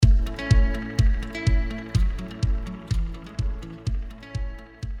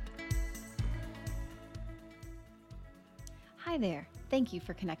there. Thank you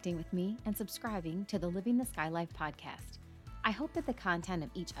for connecting with me and subscribing to the Living the Sky Life podcast. I hope that the content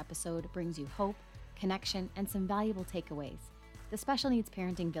of each episode brings you hope, connection, and some valuable takeaways. The Special Needs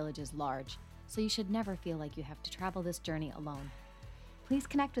Parenting Village is large, so you should never feel like you have to travel this journey alone. Please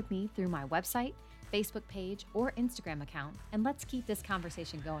connect with me through my website, Facebook page, or Instagram account, and let's keep this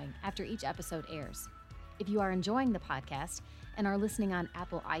conversation going after each episode airs. If you are enjoying the podcast and are listening on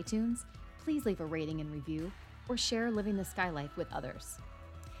Apple iTunes, please leave a rating and review or share Living the Sky Life with others.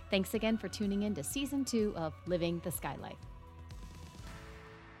 Thanks again for tuning in to Season 2 of Living the Sky Life.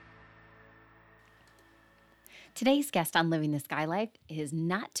 Today's guest on Living the Sky Life is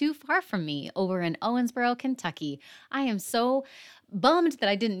not too far from me over in Owensboro, Kentucky. I am so bummed that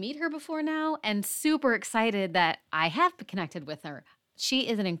I didn't meet her before now and super excited that I have connected with her. She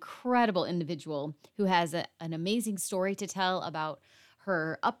is an incredible individual who has an amazing story to tell about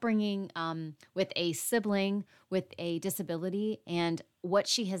her upbringing with a sibling with a disability and what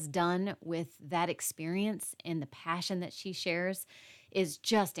she has done with that experience and the passion that she shares is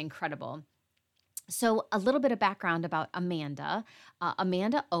just incredible. So a little bit of background about Amanda.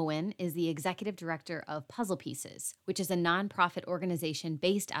 Amanda Owen is the executive director of Puzzle Pieces, which is a nonprofit organization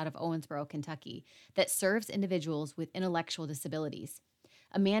based out of Owensboro, Kentucky, that serves individuals with intellectual disabilities.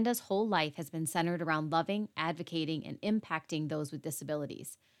 Amanda's whole life has been centered around loving, advocating, and impacting those with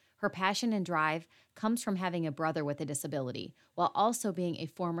disabilities. Her passion and drive comes from having a brother with a disability, while also being a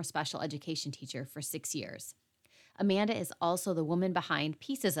former special education teacher for 6 years. Amanda is also the woman behind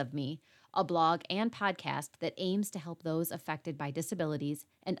Pieces of Me, a blog and podcast that aims to help those affected by disabilities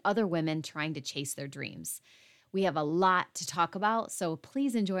and other women trying to chase their dreams. We have a lot to talk about, so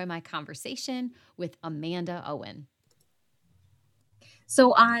please enjoy my conversation with Amanda Owen.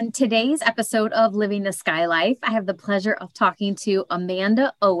 So on today's episode of Living the Sky Life, I have the pleasure of talking to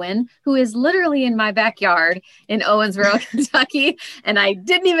Amanda Owen, who is literally in my backyard in Owensboro, Kentucky. And I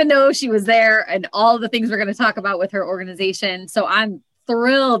didn't even know she was there and all the things we're going to talk about with her organization. So I'm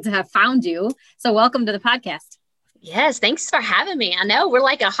thrilled to have found you. So welcome to the podcast. Yes, thanks for having me. I know we're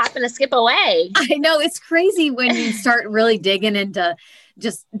like a hop and a skip away. I know it's crazy when you start really digging into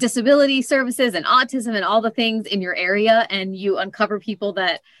just disability services and autism and all the things in your area, and you uncover people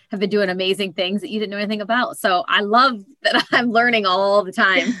that have been doing amazing things that you didn't know anything about. So I love that I'm learning all the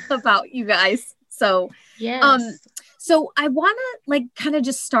time about you guys. So, yes. So I want to kind of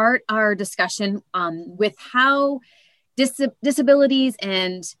just start our discussion with how disabilities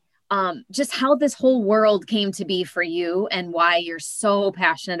and just how this whole world came to be for you and why you're so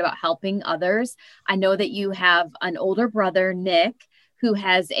passionate about helping others. I know that you have an older brother, Nick, who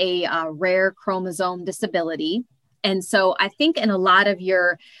has a rare chromosome disability. And so I think in a lot of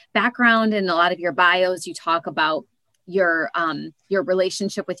your background and a lot of your bios, you talk about your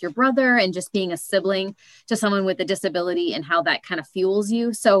relationship with your brother and just being a sibling to someone with a disability and how that kind of fuels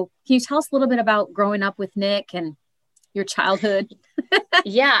you. So can you tell us a little bit about growing up with Nick and your childhood?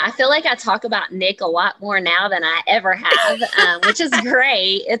 Yeah, I feel like I talk about Nick a lot more now than I ever have, which is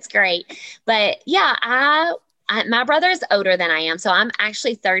great. It's great. But yeah, my brother is older than I am. So I'm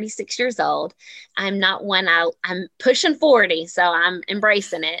actually 36 years old. I'm not one, I'm pushing 40, so I'm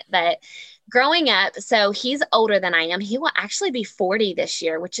embracing it. But growing up, so he's older than I am. He will actually be 40 this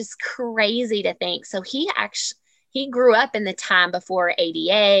year, which is crazy to think. So he grew up in the time before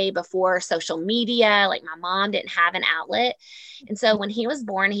ADA, before social media. Like my mom didn't have an outlet. And so when he was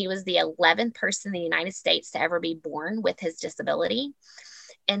born, he was the 11th person in the United States to ever be born with his disability.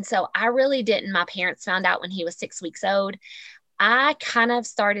 And so I really didn't. My parents found out when he was 6 weeks old. I kind of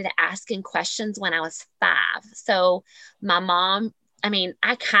started asking questions when I was 5. So my mom,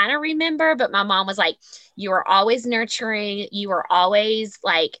 I kind of remember, but my mom was like, you were always nurturing. You were always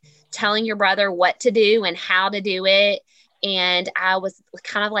like telling your brother what to do and how to do it. And I was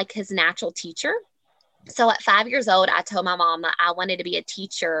kind of like his natural teacher. So at 5 years old, I told my mom that I wanted to be a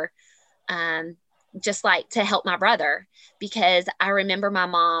teacher, just like to help my brother, because I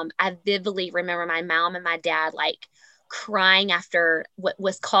vividly remember my mom and my dad like crying after what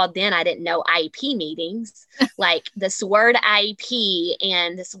was called then, I didn't know, IEP meetings, like this word IEP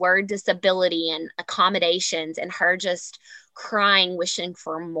and this word disability and accommodations, and her just crying, wishing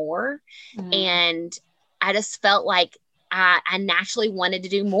for more. Mm. And I just felt like I naturally wanted to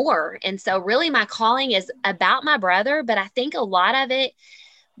do more. And so really my calling is about my brother, but I think a lot of it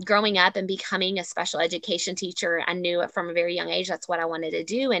growing up and becoming a special education teacher, I knew it from a very young age, that's what I wanted to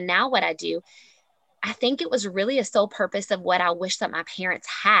do. And now what I do, I think it was really a sole purpose of what I wish that my parents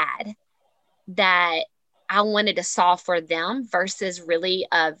had, that I wanted to solve for them versus really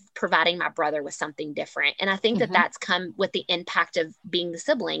of providing my brother with something different. And I think that that's come with the impact of being the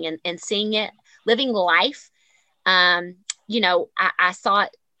sibling and seeing it, living life I saw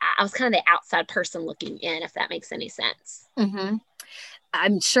it, I was kind of the outside person looking in, if that makes any sense. Mm-hmm.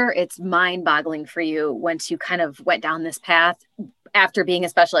 I'm sure it's mind-boggling for you once you kind of went down this path after being a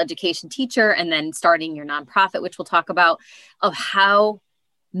special education teacher and then starting your nonprofit, which we'll talk about, of how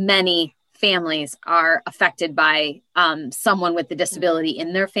many families are affected by someone with the disability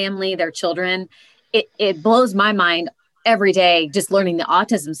in their family, their children. It blows my mind every day just learning the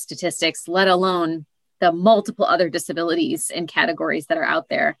autism statistics, let alone the multiple other disabilities and categories that are out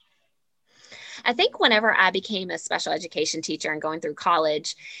there. I think whenever I became a special education teacher and going through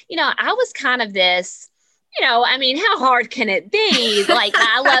college, I was kind of this, I mean, how hard can it be? Like,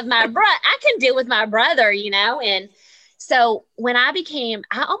 I love my brother. I can deal with my brother, and so when I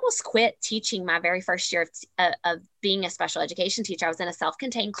almost quit teaching my very first year of being a special education teacher. I was in a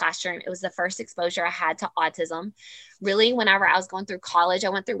self-contained classroom. It was the first exposure I had to autism. Really, whenever I was going through college, I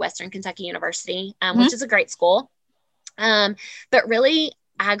went through Western Kentucky University, which is a great school. But really,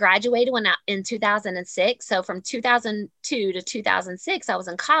 I graduated in 2006. So from 2002 to 2006, I was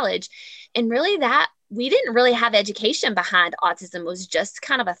in college. And really we didn't really have education behind autism. It was just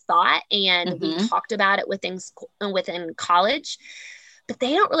kind of a thought. And we talked about it within college, but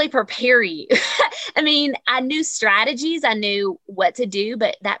they don't really prepare you. I mean, I knew strategies, I knew what to do,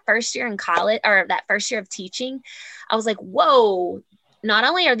 but that first year in college, or that first year of teaching, I was like, whoa, not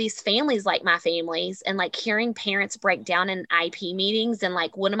only are these families like my families, and like hearing parents break down in IEP meetings and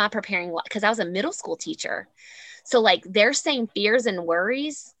like, what am I preparing? Because I was a middle school teacher. So like their same fears and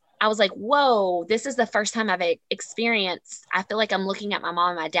worries, I was like, whoa, this is the first time I've experienced. I feel like I'm looking at my mom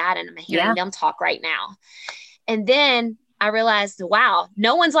and my dad and I'm hearing them talk right now. And then I realized, wow,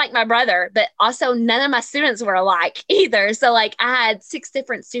 no one's like my brother, but also none of my students were alike either. So like I had 6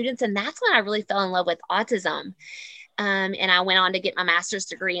 different students, and that's when I really fell in love with autism. And I went on to get my master's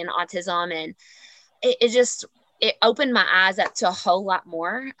degree in autism, and it opened my eyes up to a whole lot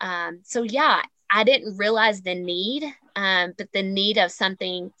more. So yeah, I didn't realize the need, but the need of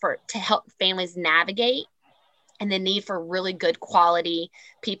something to help families navigate, and the need for really good quality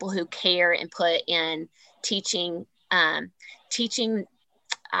people who care and put in teaching. I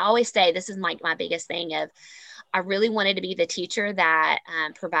always say this is my biggest thing of, I really wanted to be the teacher that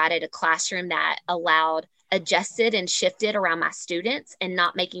provided a classroom that adjusted and shifted around my students and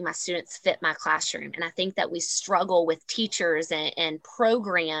not making my students fit my classroom. And I think that we struggle with teachers and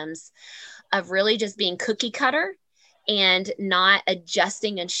programs of really just being cookie cutter and not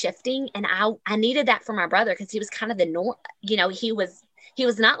adjusting and shifting. And I needed that for my brother, because he was kind of the norm. He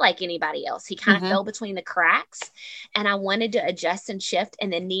was not like anybody else. He kind of fell between the cracks, and I wanted to adjust and shift,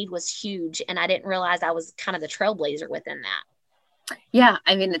 and the need was huge. And I didn't realize I was kind of the trailblazer within that. Yeah.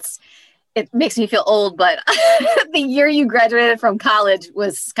 I mean, it makes me feel old, but the year you graduated from college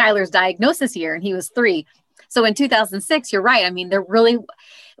was Skylar's diagnosis year, and he was 3. So in 2006, you're right. I mean,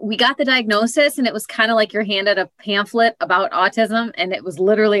 we got the diagnosis, and it was kind of like you're handed a pamphlet about autism, and it was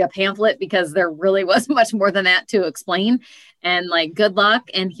literally a pamphlet because there really wasn't much more than that to explain. And like, good luck.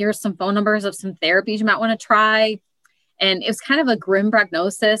 And here's some phone numbers of some therapies you might want to try. And it was kind of a grim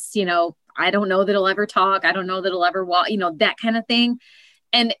prognosis. I don't know that he'll ever talk. I don't know that he'll ever walk, that kind of thing.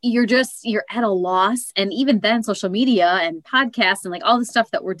 And you're at a loss. And even then, social media and podcasts and like all the stuff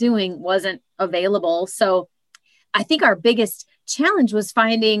that we're doing wasn't available. So I think our biggest challenge was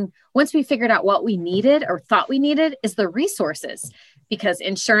finding, once we figured out what we needed or thought we needed, is the resources, because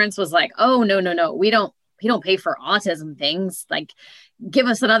insurance was like, oh, no, we don't pay for autism things. Like, give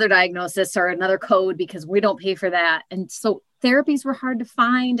us another diagnosis or another code, because we don't pay for that. And so therapies were hard to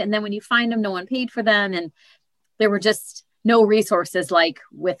find. And then when you find them, no one paid for them. And there were just no resources like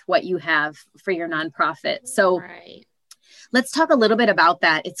with what you have for your nonprofit. So let's talk a little bit about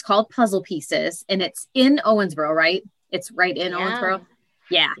that. It's called Puzzle Pieces, and it's in Owensboro, right? It's right in Owensboro.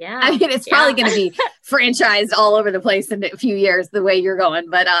 Yeah. I mean, it's probably going to be franchised all over the place in a few years, the way you're going,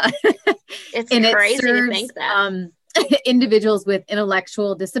 but it's crazy to think that. Individuals with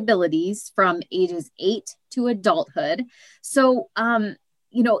intellectual disabilities from ages 8 to adulthood. So,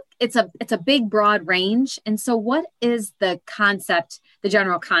 it's a big, broad range. And so what is the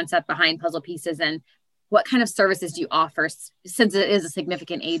general concept behind Puzzle Pieces, and what kind of services do you offer, since it is a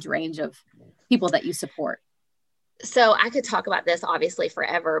significant age range of people that you support? So I could talk about this obviously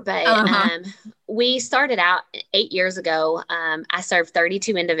forever, but we started out 8 years ago. I served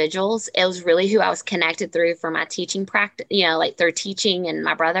 32 individuals. It was really who I was connected through for my teaching practice, like through teaching and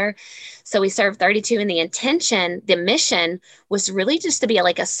my brother. So we served 32, and the mission was really just to be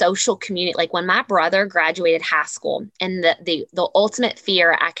like a social community. Like when my brother graduated high school, and the ultimate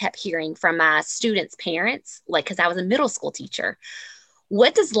fear I kept hearing from my students' parents, like, cause I was a middle school teacher,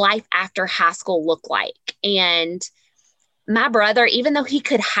 what does life after high school look like? And my brother, even though he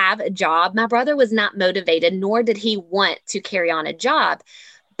could have a job, my brother was not motivated, nor did he want to carry on a job.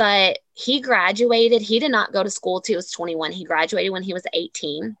 But he graduated. He did not go to school till he was 21. He graduated when he was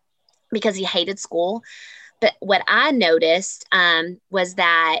 18 because he hated school. But what I noticed was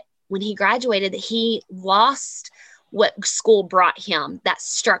that when he graduated, he lost what school brought him, that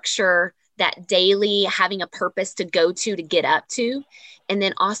structure, that daily having a purpose to go to get up to. And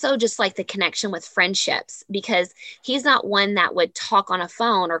then also just like the connection with friendships, because he's not one that would talk on a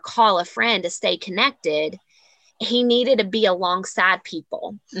phone or call a friend to stay connected. He needed to be alongside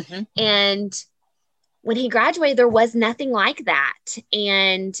people. Mm-hmm. And when he graduated, there was nothing like that.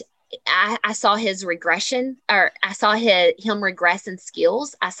 And I saw his regression, or I saw him regress in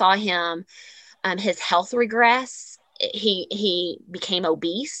skills. I saw him, his health regress. He became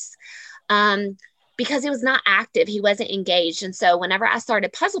obese because he was not active. He wasn't engaged. And so whenever I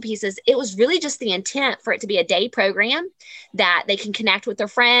started Puzzle Pieces, it was really just the intent for it to be a day program that they can connect with their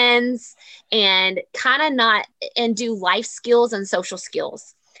friends and and do life skills and social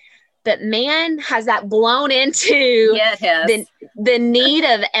skills. But man, has that blown into the need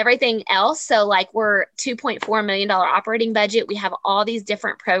of everything else. So like we're $2.4 million operating budget. We have all these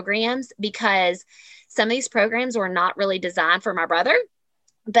different programs because some of these programs were not really designed for my brother,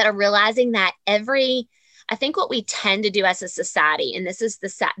 but are realizing that I think what we tend to do as a society, and this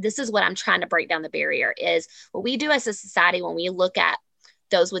is what I'm trying to break down the barrier, is what we do as a society when we look at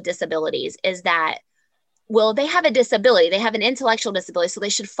those with disabilities is that, well, they have a disability, they have an intellectual disability, so they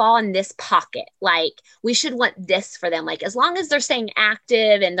should fall in this pocket. Like we should want this for them. Like as long as they're staying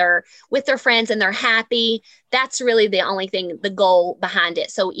active and they're with their friends and they're happy, that's really the only thing, the goal behind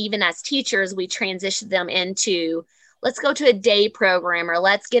it. So even as teachers, we transition them into, let's go to a day program, or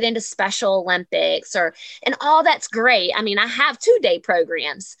let's get into Special Olympics, and all that's great. I mean, I have 2-day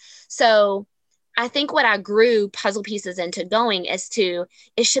programs. So I think what I grew Puzzle Pieces into going is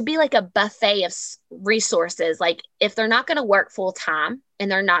it should be like a buffet of resources. Like if they're not going to work full time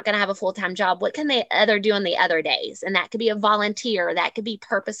and they're not going to have a full-time job, what can they do on the other days? And that could be a volunteer, that could be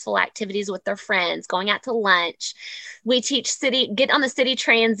purposeful activities with their friends, going out to lunch. We teach get on the city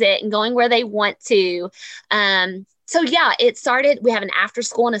transit and going where they want to. So yeah, it started, we have an after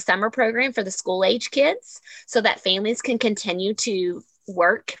school and a summer program for the school age kids so that families can continue to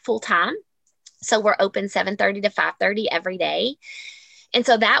work full time. So we're open 7:30 to 5:30 every day. And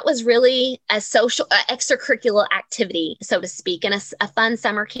so that was really a social, extracurricular activity, so to speak, and a fun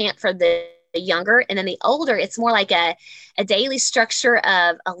summer camp for the younger. And then the older, it's more like a daily structure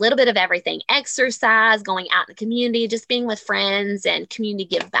of a little bit of everything: exercise, going out in the community, just being with friends, and community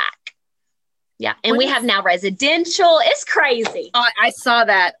give back. Yeah. And we have now residential. It's crazy. I saw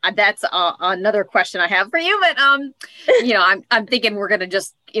that. That's another question I have for you. But, I'm thinking we're going to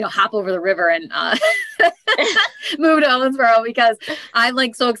just, hop over the river and move to Owensboro, because I'm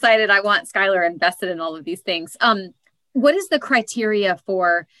like so excited. I want Skylar invested in all of these things. What is the criteria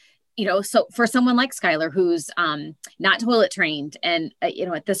for, so for someone like Skylar, who's not toilet trained and,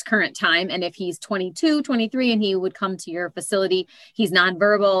 at this current time, and if he's 22, 23, and he would come to your facility, he's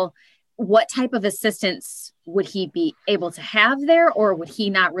nonverbal, what type of assistance would he be able to have there, or would he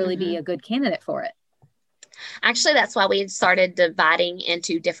not really be a good candidate for it? Actually, that's why we started dividing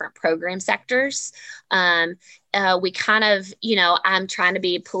into different program sectors. We kind of, I'm trying to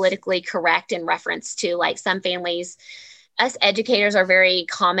be politically correct in reference to like some families. Us educators are very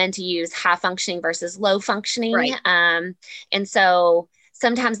common to use high functioning versus low functioning. Right. And so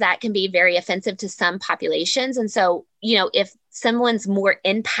sometimes that can be very offensive to some populations. And so, if someone's more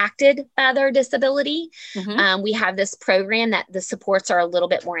impacted by their disability, we have this program that the supports are a little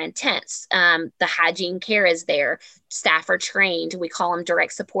bit more intense. The hygiene care is there. Staff are trained. We call them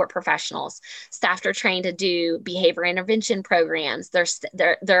direct support professionals. Staff are trained to do behavior intervention programs.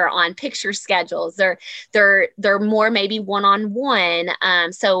 They're on picture schedules. They're more maybe one-on-one.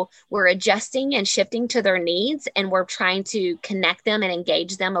 So we're adjusting and shifting to their needs, and we're trying to connect them and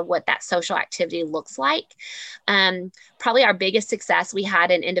engage them of what that social activity looks like. Probably our biggest success, we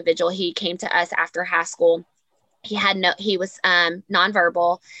had an individual, he came to us after high school. He was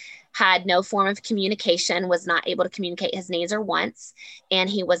nonverbal, had no form of communication, was not able to communicate his needs or wants, and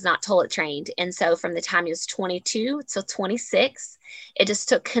he was not toilet trained. And so from the time he was 22 to 26, it just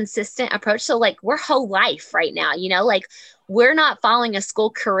took consistent approach. So like we're whole life right now, like we're not following a school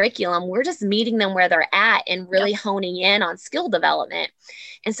curriculum. We're just meeting them where they're at and really honing in on skill development.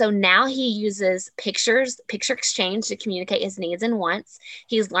 And so now he uses picture exchange to communicate his needs and wants.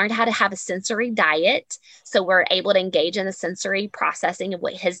 He's learned how to have a sensory diet. So we're able to engage in the sensory processing of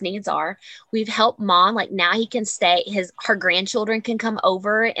what his needs are. We've helped mom, like now he can stay, her grandchildren can come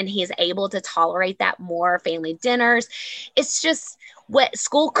over and he's able to tolerate that more, family dinners. It's just what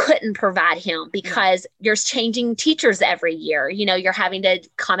school couldn't provide him because you're changing teachers every year. You know, you're having to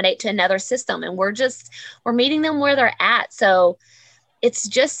accommodate to another system, and we're meeting them where they're at. So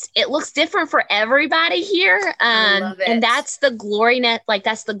it looks different for everybody here. And that's the glory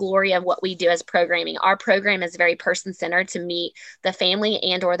that's the glory of what we do as programming. Our program is very person-centered to meet the family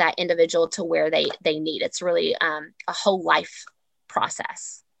and or that individual to where they need. It's really a whole life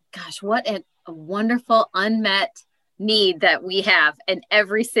process. Gosh, what a wonderful unmet need that we have in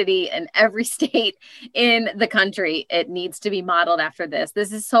every city and every state in the country. It needs to be modeled after this.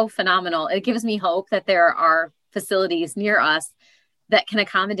 This is so phenomenal. It gives me hope that there are facilities near us that can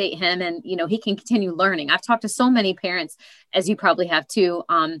accommodate him and, you know, he can continue learning. I've talked to so many parents, as you probably have too,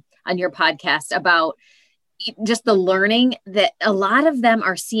 on your podcast, about just the learning that a lot of them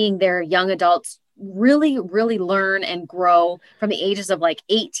are seeing their young adults really, really learn and grow from the ages of like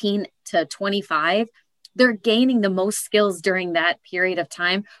 18 to 25. They're gaining the most skills during that period of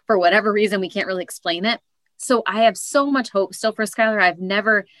time for whatever reason. We can't really explain it. So I have so much hope still for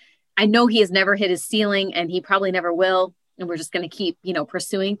Skylar. I know he has never hit his ceiling and he probably never will. And we're just going to keep, you know,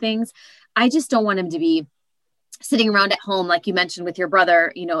 pursuing things. I just don't want him to be sitting around at home, like you mentioned with your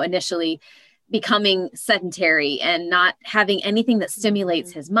brother, you know, initially becoming sedentary and not having anything that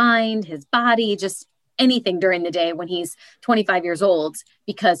stimulates his mind, his body, just anything during the day when he's 25 years old,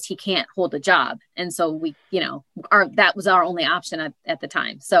 because he can't hold a job. And so we, you know, that was our only option at the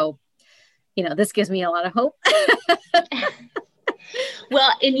time. So, you know, this gives me a lot of hope. Well,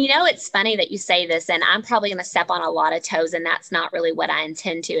 and you know, it's funny that you say this, and I'm probably going to step on a lot of toes, and that's not really what I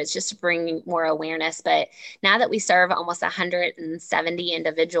intend to. It's just to bring more awareness. But now that we serve almost 170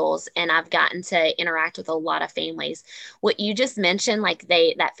 individuals, and I've gotten to interact with a lot of families, what you just mentioned, like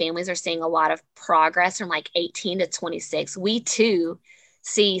that families are seeing a lot of progress from like 18 to 26. We too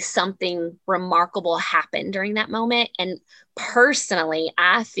see something remarkable happen during that moment. And personally,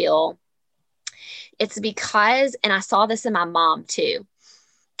 I feel it's because, and I saw this in my mom too,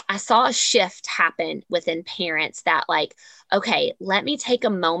 I saw a shift happen within parents that like, okay, let me take a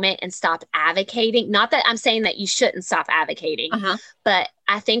moment and stop advocating. Not that I'm saying that you shouldn't stop advocating, but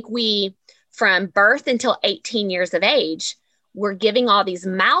I think we, from birth until 18 years of age, we're giving all these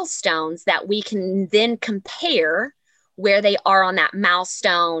milestones that we can then compare where they are on that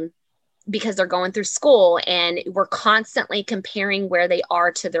milestone because they're going through school, and we're constantly comparing where they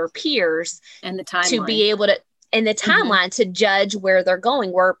are to their peers and the timeline to be able to, in the timeline to judge where they're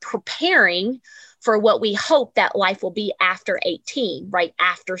going. We're preparing for what we hope that life will be after 18, right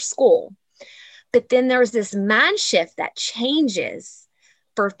after school. But then there's this mind shift that changes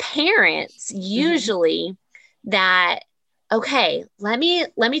for parents usually that, okay, let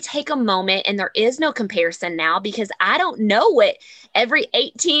me take a moment, and there is no comparison now because I don't know what every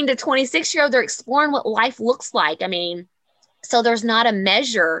 18 to 26-year-old, they're exploring what life looks like. I mean, so there's not a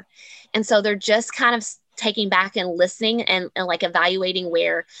measure. And so they're just kind of taking back and listening and like evaluating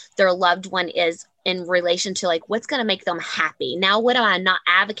where their loved one is in relation to like, what's going to make them happy. Now, what am I not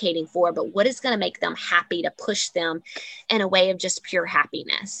advocating for, but what is going to make them happy to push them in a way of just pure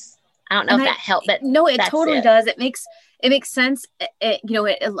happiness? I don't know if that helped, but no, it totally does. It makes sense. It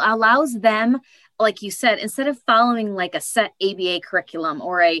allows them, like you said, instead of following like a set ABA curriculum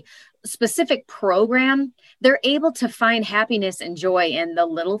or a specific program, they're able to find happiness and joy in the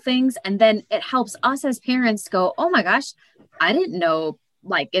little things. And then it helps us as parents go, oh my gosh, I didn't know,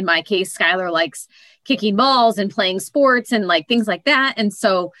 like in my case, Skylar likes kicking balls and playing sports and like things like that. And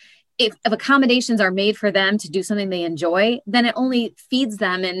so if accommodations are made for them to do something they enjoy, then it only feeds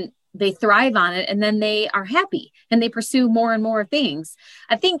them and they thrive on it, and then they are happy and they pursue more and more things.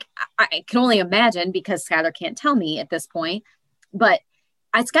 I think I can only imagine, because Skylar can't tell me at this point, but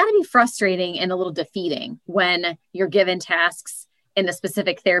it's got to be frustrating and a little defeating when you're given tasks in a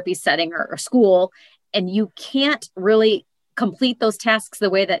specific therapy setting or school, and you can't really complete those tasks the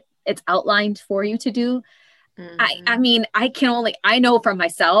way that it's outlined for you to do. I mean, I know from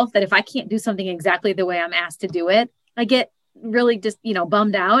myself that if I can't do something exactly the way I'm asked to do it, I get really just,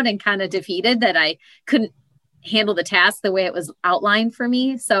 bummed out and kind of defeated that I couldn't handle the task the way it was outlined for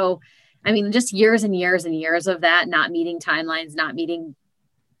me. So, I mean, just years and years and years of that, not meeting timelines, not meeting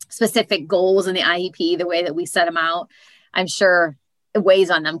specific goals in the IEP, the way that we set them out, I'm sure it weighs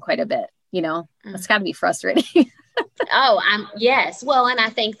on them quite a bit. That's got to be frustrating. Oh, yes. Well, and I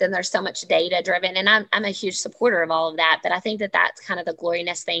think then there's so much data driven, and I'm a huge supporter of all of that. But I think that that's kind of the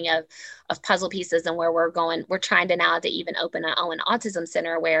gloriousness thing of Puzzle Pieces, and where we're going. We're trying to now to even open an Owen Autism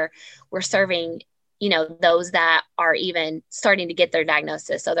Center where we're serving, those that are even starting to get their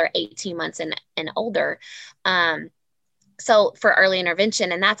diagnosis. So they're 18 months and older. So for early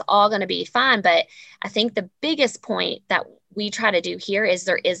intervention, and that's all going to be fine. But I think the biggest point that we try to do here is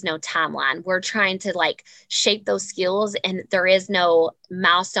there is no timeline. We're trying to like shape those skills, and there is no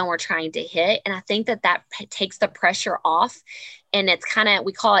milestone we're trying to hit. And I think that takes the pressure off. And it's kind of,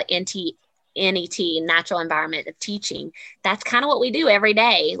 we call it NET, natural environment of teaching. That's kind of what we do every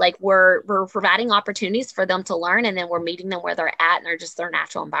day. Like we're providing opportunities for them to learn, and then we're meeting them where they're at, and they're just their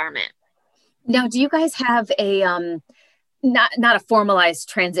natural environment. Now, do you guys have a, not a formalized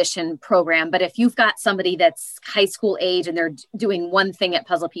transition program, but if you've got somebody that's high school age and they're doing one thing at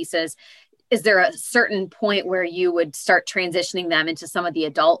Puzzle Pieces, is there a certain point where you would start transitioning them into some of the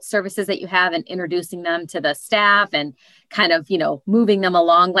adult services that you have and introducing them to the staff and kind of, moving them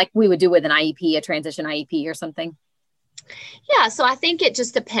along like we would do with an IEP, a transition IEP or something? Yeah. So I think it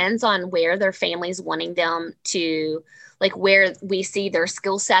just depends on where their family's wanting them to, like where we see their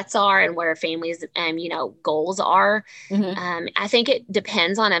skill sets are and where families, goals are. Mm-hmm. I think it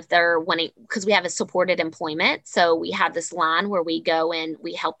depends on if they're wanting, because we have a supported employment. So we have this line where we go and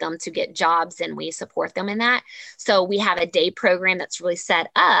we help them to get jobs and we support them in that. So we have a day program that's really set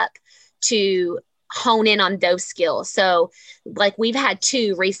up to hone in on those skills. So like we've had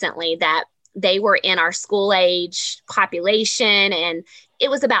 2 recently that they were in our school age population, and it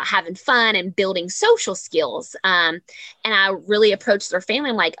was about having fun and building social skills. And I really approached their family.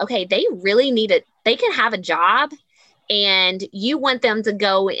 I'm like, okay, they really they can have a job, and you want them to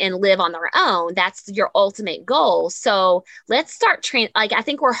go and live on their own. That's your ultimate goal. So let's start I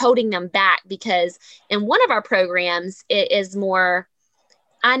think we're holding them back because in one of our programs, it is more,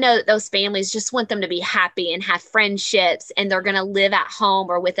 I know that those families just want them to be happy and have friendships, and they're going to live at home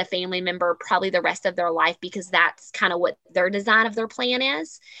or with a family member probably the rest of their life because that's kind of what their design of their plan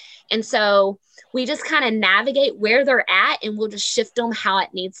is. And so we just kind of navigate where they're at, and we'll just shift them how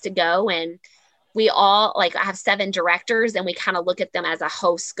it needs to go. And we all, like, I have 7 directors, and we kind of look at them as a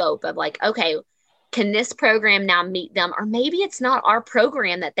whole scope of like, okay, can this program now meet them? Or maybe it's not our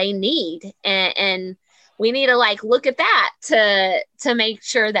program that they need. And we need to like look at that to make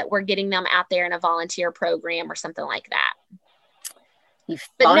sure that we're getting them out there in a volunteer program or something like that.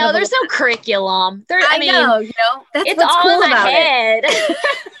 But no, there's no curriculum. I know, that's it's what's all cool in my about head.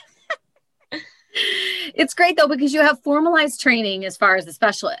 It's great though, because you have formalized training as far as the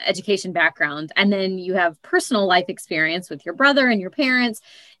special education background, and then you have personal life experience with your brother and your parents,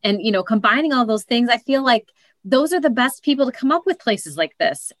 and combining all those things. I feel like those are the best people to come up with places like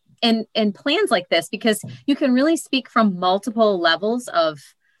this and plans like this, because you can really speak from multiple levels of,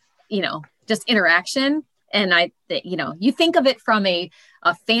 just interaction. And you think of it from a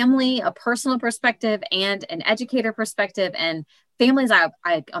family, a personal perspective, and an educator perspective, and families,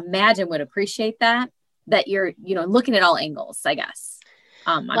 I imagine, would appreciate that you're, looking at all angles, I guess.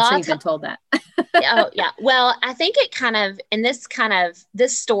 I'm sure you've been told that. Oh, yeah. Well, I think it kind of, in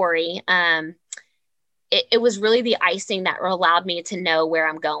this story, it was really the icing that allowed me to know where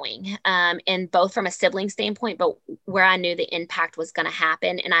I'm going, and both from a sibling standpoint, but where I knew the impact was going to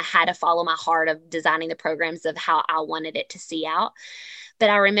happen. And I had to follow my heart of designing the programs of how I wanted it to see out. But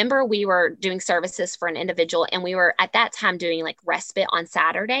I remember we were doing services for an individual, and we were at that time doing like respite on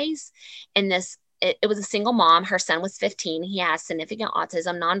Saturdays. And it was a single mom. Her son was 15. He has significant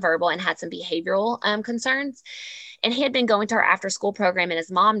autism, nonverbal, and had some behavioral concerns. And he had been going to our after school program, and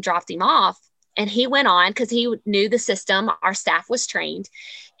his mom dropped him off, and he went on because he knew the system. Our staff was trained,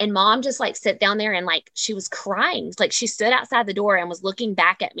 and mom just like sit down there and like, she was crying. Like she stood outside the door and was looking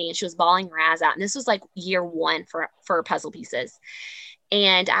back at me, and she was bawling her eyes out. And this was like year 1 for Puzzle Pieces.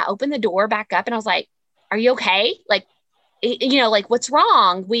 And I opened the door back up, and I was like, are you okay? Like, like what's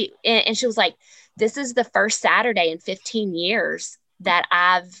wrong? And she was like, this is the first Saturday in 15 years that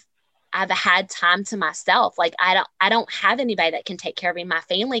I've had time to myself. Like, I don't have anybody that can take care of him. My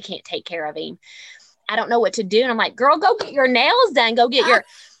family can't take care of him. I don't know what to do. And I'm like, girl, go get your nails done. Go get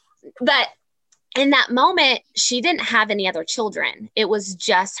but in that moment, she didn't have any other children. It was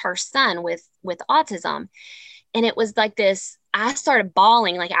just her son with autism. And it was like this, I started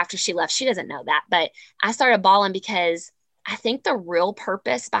bawling like after she left. She doesn't know that, but I started bawling because I think the real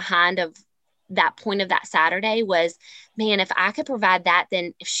purpose behind of that point of that Saturday was, man, if I could provide that,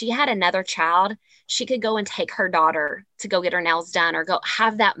 then if she had another child, she could go and take her daughter to go get her nails done or go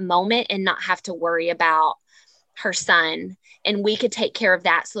have that moment and not have to worry about her son, and we could take care of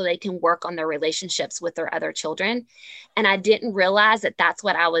that so they can work on their relationships with their other children. And I didn't realize that that's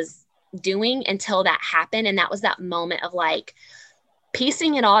what I was doing until that happened. And that was that moment of like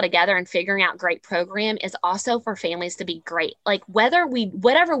piecing it all together and figuring out great program is also for families to be great. Like whatever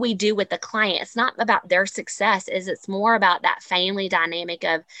we do with the client, it's not about their success, it's more about that family dynamic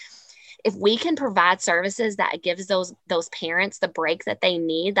of, if we can provide services that gives those parents the break that they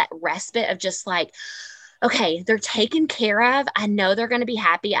need, that respite of just like, okay, they're taken care of. I know they're going to be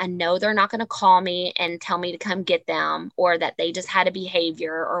happy. I know they're not going to call me and tell me to come get them, or that they just had a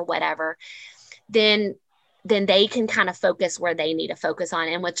behavior or whatever, then they can kind of focus where they need to focus on,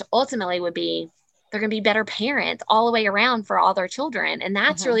 and which ultimately would be, they're going to be better parents all the way around for all their children. And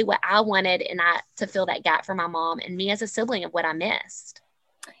that's really what I wanted, and to fill that gap for my mom and me as a sibling of what I missed.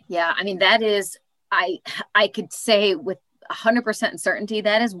 Yeah. I mean, that is, I could say with 100% certainty,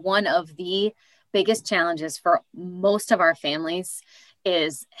 that is one of the biggest challenges for most of our families,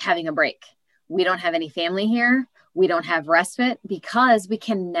 is having a break. We don't have any family here. We don't have respite, because we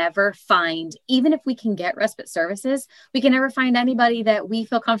can never find, even if we can get respite services, we can never find anybody that we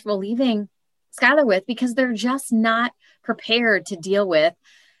feel comfortable leaving Skylar with, because they're just not prepared to deal with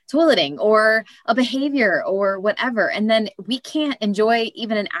toileting or a behavior or whatever. And then we can't enjoy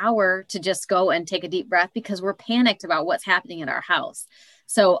even an hour to just go and take a deep breath because we're panicked about what's happening in our house.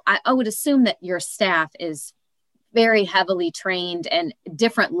 So I would assume that your staff is very heavily trained and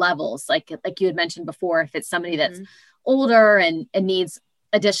different levels. Like you had mentioned before, if it's somebody that's older and needs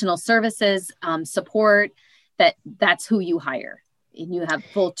additional services, support, that's who you hire. And you have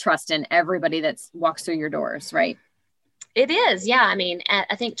full trust in everybody that walks through your doors, right? It is. Yeah. I mean,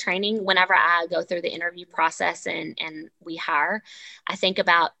 I think training, whenever I go through the interview process and we hire, I think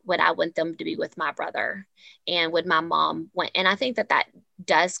about what I want them to be with my brother and would my mom want. And I think that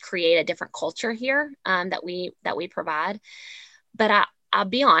does create a different culture here that we provide. But I'll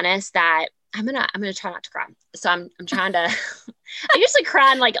be honest that I'm gonna try not to cry. So I'm trying to. I usually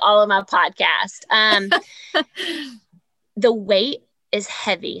cry in like all of my podcasts. The weight is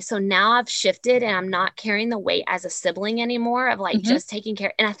heavy. So now I've shifted and I'm not carrying the weight as a sibling anymore of like just taking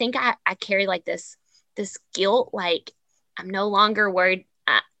care. And I think I carry like this guilt, like I'm no longer worried.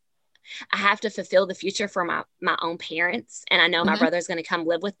 I have to fulfill the future for my own parents. And I know my brother's going to come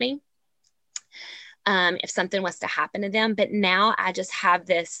live with me if something was to happen to them. But now I just have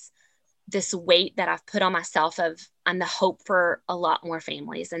this weight that I've put on myself of I'm the hope for a lot more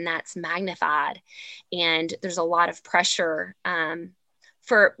families, and that's magnified. And there's a lot of pressure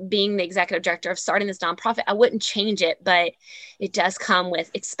for being the executive director of starting this nonprofit. I wouldn't change it, but it does come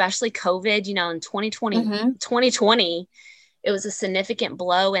with, especially COVID, in 2020, it was a significant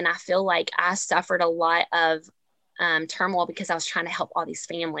blow. And I feel like I suffered a lot of turmoil because I was trying to help all these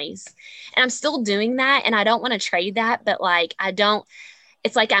families, and I'm still doing that. And I don't want to trade that, but like,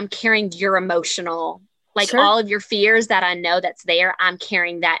 it's like I'm carrying your emotional, like all of your fears that I know that's there. I'm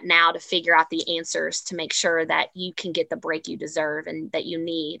carrying that now to figure out the answers to make sure that you can get the break you deserve and that you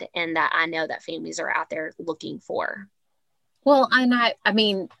need. And that I know that families are out there looking for. Well, I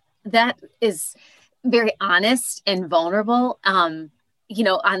mean, that is very honest and vulnerable.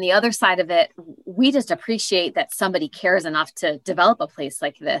 On the other side of it, we just appreciate that somebody cares enough to develop a place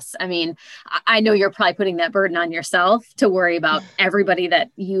like this. I mean, I know you're probably putting that burden on yourself to worry about everybody that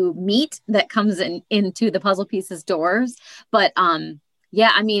you meet that comes into the Puzzle Pieces doors. But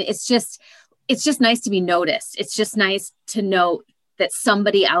yeah, I mean, it's just nice to be noticed. It's just nice to know that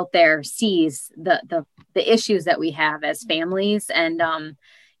somebody out there sees the issues that we have as families, and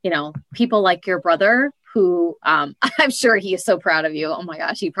people like your brother, who I'm sure he is so proud of you. Oh my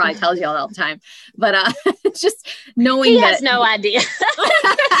gosh, he probably tells you all the time. But just knowing he has no idea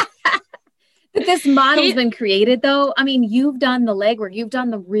that this model's been created, though. I mean, you've done the legwork. You've done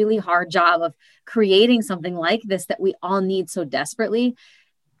the really hard job of creating something like this that we all need so desperately.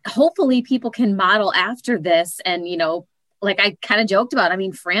 Hopefully people can model after this and, like I kind of joked about, I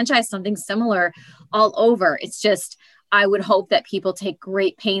mean, franchise something similar all over. It's just, I would hope that people take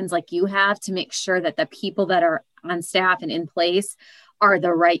great pains like you have to make sure that the people that are on staff and in place are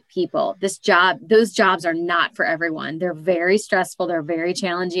the right people. Those jobs are not for everyone. They're very stressful. They're very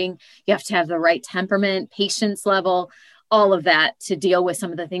challenging. You have to have the right temperament, patience level, all of that to deal with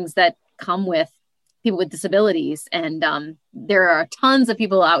some of the things that come with people with disabilities. And there are tons of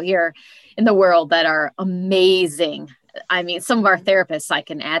people out here in the world that are amazing. I mean, some of our therapists, I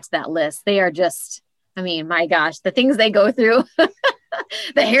can add to that list. They are just, I mean, my gosh, the things they go through,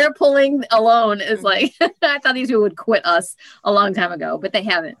 the hair pulling alone is like, I thought these people would quit us a long time ago, but they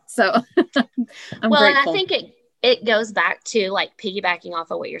haven't. So I'm grateful. And I think it goes back to like piggybacking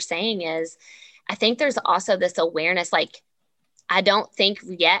off of what you're saying is, I think there's also this awareness, like, I don't think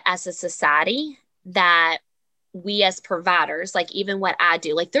yet as a society that we as providers, like even what I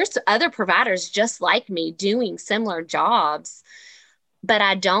do, like there's other providers just like me doing similar jobs, but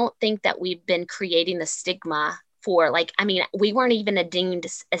I don't think that we've been creating the stigma for, like, I mean, we weren't even deemed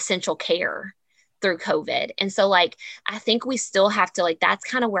essential care through COVID. And so like, I think we still have to, like, that's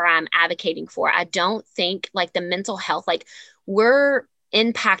kind of where I'm advocating for. I don't think like the mental health, like we're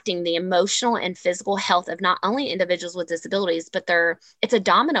impacting the emotional and physical health of not only individuals with disabilities, but it's a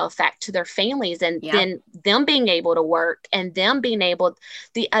domino effect to their families, and then them being able to work and them being able,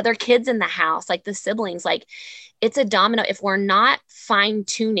 the other kids in the house, like the siblings, like it's a domino. If we're not fine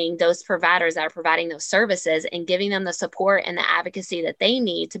tuning those providers that are providing those services and giving them the support and the advocacy that they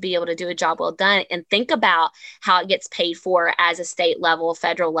need to be able to do a job well done, and think about how it gets paid for as a state level,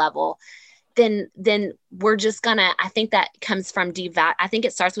 federal level, then we're just gonna, I think that comes from I think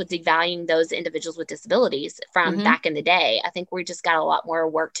it starts with devaluing those individuals with disabilities from back in the day. I think we just got a lot more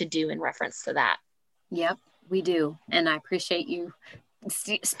work to do in reference to that. Yep, we do. And I appreciate you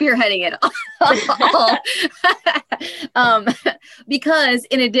spearheading it all. Because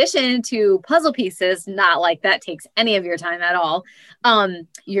in addition to puzzle pieces, not like that takes any of your time at all.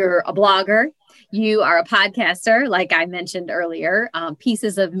 You're a blogger. You are a podcaster, like I mentioned earlier.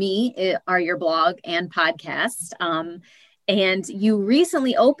 Pieces of Me are your blog and podcast. And you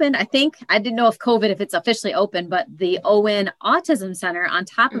recently opened, I think, I didn't know if COVID, if it's officially open, but the Owen Autism Center on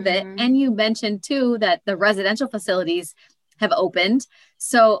top of it. And you mentioned too that the residential facilities have opened.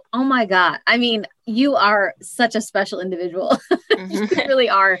 So, oh my God, I mean, you are such a special individual. You really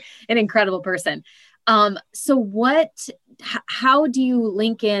are an incredible person. So how do you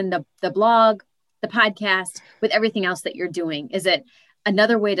link in the blog, the podcast with everything else that you're doing? Is it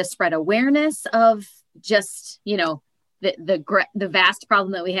another way to spread awareness of just, the vast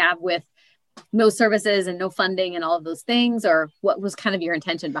problem that we have with no services and no funding and all of those things? Or what was kind of your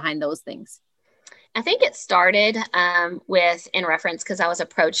intention behind those things? I think it started in reference because I was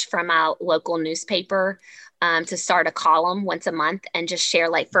approached from a local newspaper to start a column once a month and just share,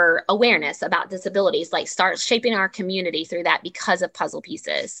 like, for awareness about disabilities, like start shaping our community through that because of puzzle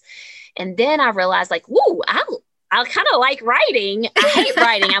pieces. And then I realized, like, whoa, I kind of like writing. I hate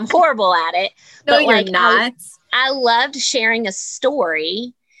writing. I'm horrible at it. No, but you're like, not. I loved sharing a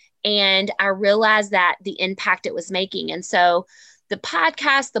story, and I realized that the impact it was making. And so the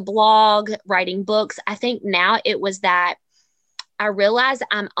podcast, the blog, writing books, I think now it was that I realized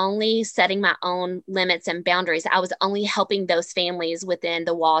I'm only setting my own limits and boundaries. I was only helping those families within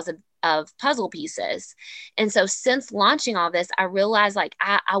the walls of puzzle pieces. And so since launching all this, I realized, like,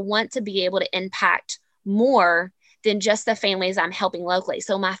 I want to be able to impact more than just the families I'm helping locally.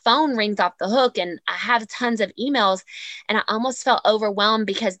 So my phone rings off the hook and I have tons of emails, and I almost felt overwhelmed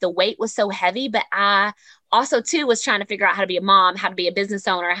because the weight was so heavy. But I also too was trying to figure out how to be a mom, how to be a business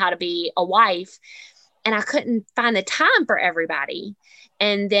owner, how to be a wife. And I couldn't find the time for everybody.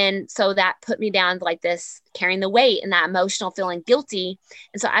 And then, so that put me down like this, carrying the weight and that emotional feeling guilty.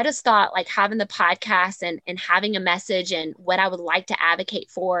 And so I just thought, like, having the podcast and having a message and what I would like to advocate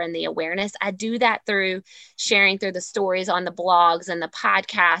for and the awareness, I do that through sharing through the stories on the blogs and the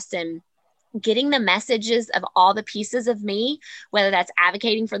podcast, and getting the messages of all the pieces of me, whether that's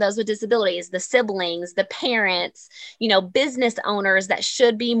advocating for those with disabilities, the siblings, the parents, business owners that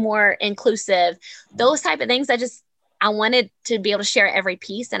should be more inclusive, those type of things. I wanted to be able to share every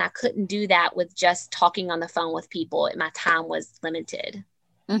piece, and I couldn't do that with just talking on the phone with people. My time was limited.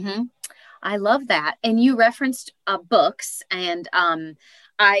 Mm-hmm. I love that. And you referenced books, and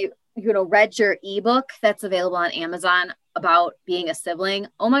I read your ebook that's available on Amazon about being a sibling.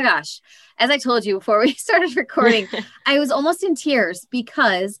 Oh my gosh. As I told you before we started recording, I was almost in tears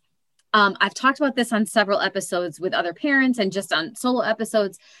because I've talked about this on several episodes with other parents and just on solo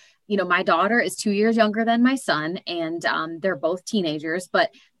episodes. My daughter is 2 years younger than my son, and they're both teenagers,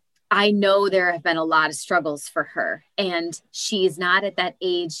 but I know there have been a lot of struggles for her, and she's not at that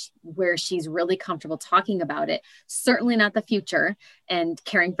age where she's really comfortable talking about it. Certainly not the future, and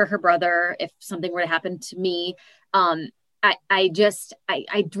caring for her brother if something were to happen to me. I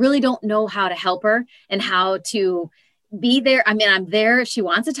really don't know how to help her and how to be there. I mean, I'm there if she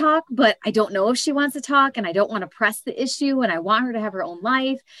wants to talk, but I don't know if she wants to talk, and I don't want to press the issue, and I want her to have her own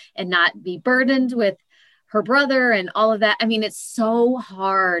life and not be burdened with her brother and all of that. I mean, it's so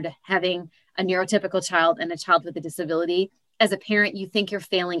hard having a neurotypical child and a child with a disability. As a parent, you think you're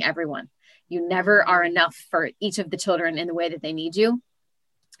failing everyone. You never are enough for each of the children in the way that they need you.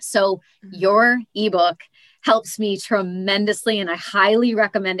 So your ebook helps me tremendously, and I highly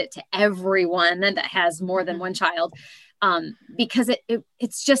recommend it to everyone that has more than one child. because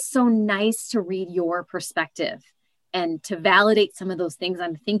it's just so nice to read your perspective and to validate some of those things.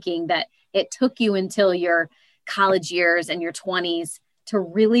 I'm thinking that it took you until your college years and your 20s to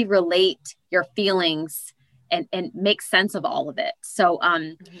really relate your feelings and make sense of all of it. So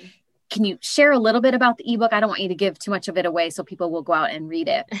can you share a little bit about the ebook? I don't want you to give too much of it away so people will go out and read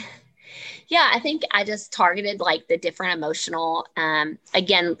it. Yeah, I think I just targeted like the different emotional,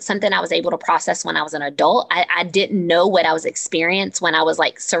 again, something I was able to process when I was an adult. I didn't know what I was experiencing when I was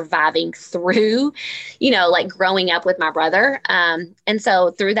like surviving through, like growing up with my brother. And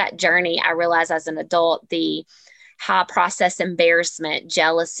so through that journey, I realized as an adult, how I process embarrassment,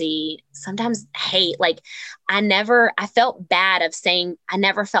 jealousy, sometimes hate. Like I felt bad of saying, I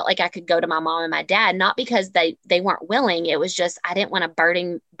never felt like I could go to my mom and my dad, not because they weren't willing. It was just, I didn't want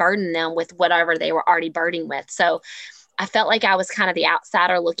to burden them with whatever they were already burdened with. So I felt like I was kind of the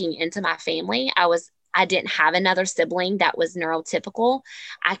outsider looking into my family. I didn't have another sibling that was neurotypical.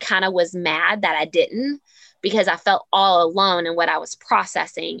 I kind of was mad that I didn't, because I felt all alone in what I was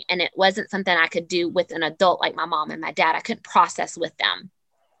processing. And it wasn't something I could do with an adult like my mom and my dad. I couldn't process with them.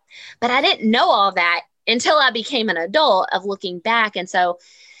 But I didn't know all that until I became an adult of looking back. And so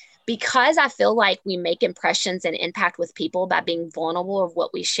because I feel like we make impressions and impact with people by being vulnerable of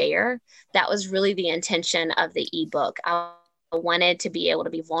what we share, that was really the intention of the ebook. I wanted to be able to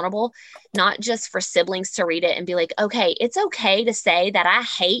be vulnerable, not just for siblings to read it and be like, okay, it's okay to say that I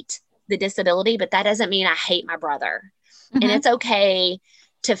hate the disability, but that doesn't mean I hate my brother. Mm-hmm. And it's okay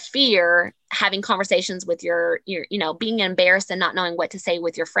to fear having conversations with your, being embarrassed and not knowing what to say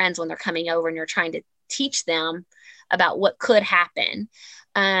with your friends when they're coming over and you're trying to teach them about what could happen.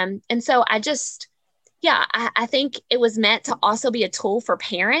 And so I think it was meant to also be a tool for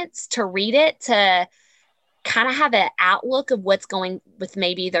parents to read it, to kind of have an outlook of what's going with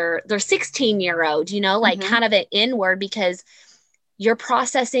maybe their 16-year-old, like mm-hmm. kind of an inward, because you're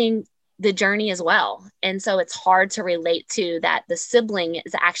processing the journey as well. And so it's hard to relate to that the sibling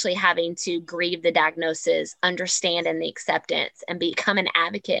is actually having to grieve the diagnosis, understand and the acceptance, and become an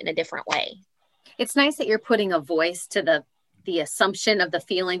advocate in a different way. It's nice that you're putting a voice to the assumption of the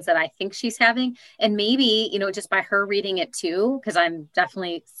feelings that I think she's having. And maybe, just by her reading it too, because I'm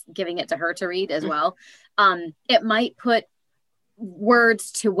definitely giving it to her to read as well. It might put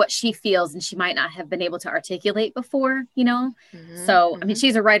words to what she feels and she might not have been able to articulate before, Mm-hmm, so mm-hmm. I mean,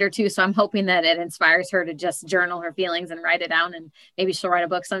 she's a writer too, so I'm hoping that it inspires her to just journal her feelings and write it down, and maybe she'll write a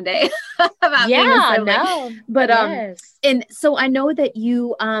book someday about being a sibling. No, but yes. And so I know that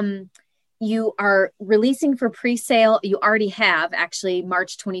you are releasing for pre-sale. You already have, actually,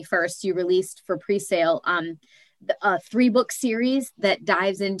 March 21st you released for pre-sale a 3-book series that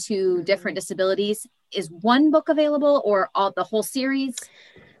dives into mm-hmm. different disabilities. Is one book available or the whole series?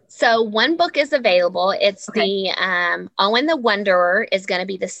 So one book is available. It's okay. The Owen the Wanderer is going to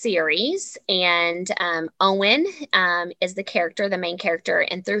be the series. And Owen is the main character.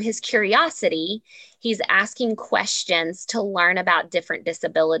 And through his curiosity, he's asking questions to learn about different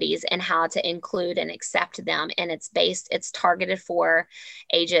disabilities and how to include and accept them. And it's targeted for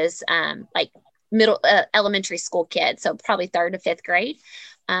ages like elementary school kids. So probably 3rd to 5th grade.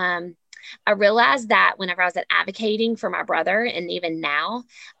 I realized that whenever I was advocating for my brother, and even now,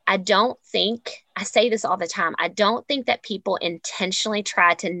 I say this all the time, I don't think that people intentionally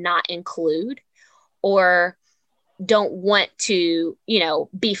try to not include or don't want to,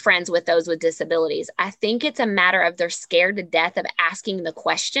 be friends with those with disabilities. I think it's a matter of they're scared to death of asking the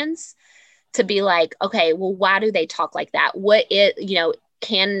questions to be like, okay, well, why do they talk like that?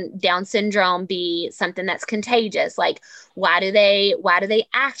 Can Down syndrome be something that's contagious? Like, why do they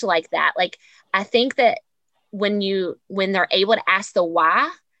act like that? Like, I think that when they're able to ask the why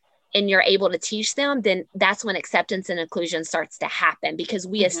and you're able to teach them, then that's when acceptance and inclusion starts to happen, because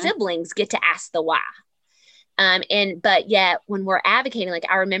we mm-hmm. as siblings get to ask the why. But yet when we're advocating, like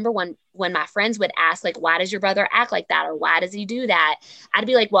I remember when my friends would ask, like, why does your brother act like that? Or why does he do that? I'd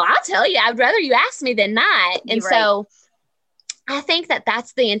be like, well, I'll tell you, I'd rather you ask me than not. And right. So I think that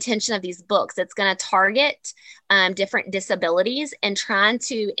that's the intention of these books. It's going to target different disabilities and trying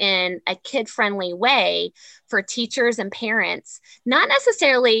to, in a kid-friendly way, for teachers and parents, not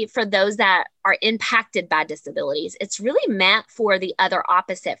necessarily for those that are impacted by disabilities. It's really meant for the other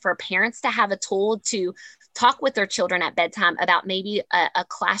opposite, for parents to have a tool to talk with their children at bedtime about maybe a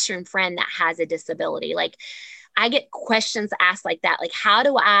classroom friend that has a disability. Like, I get questions asked like that, like, how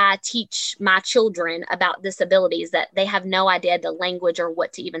do I teach my children about disabilities that they have no idea the language or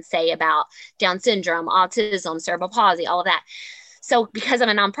what to even say about Down syndrome, autism, cerebral palsy, all of that. So because I'm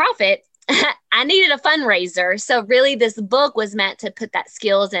a nonprofit, I needed a fundraiser. So really this book was meant to put that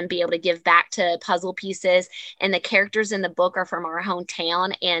skills and be able to give back to puzzle pieces. And the characters in the book are from our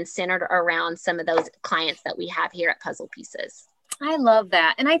hometown and centered around some of those clients that we have here at Puzzle Pieces. I love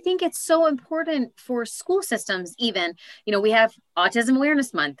that. And I think it's so important for school systems, even, we have Autism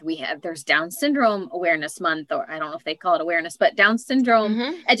Awareness Month. There's Down Syndrome Awareness Month, or I don't know if they call it awareness, but Down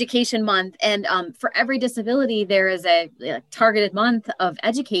Syndrome Education Month. And for every disability, there is a targeted month of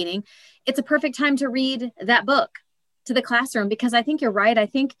educating. It's a perfect time to read that book to the classroom, because I think you're right. I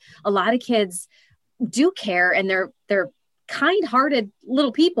think a lot of kids do care, and they're kind-hearted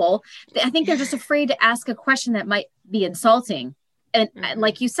little people. I think they're just afraid to ask a question that might be insulting. And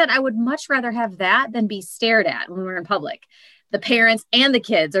like you said, I would much rather have that than be stared at when we're in public. The parents and the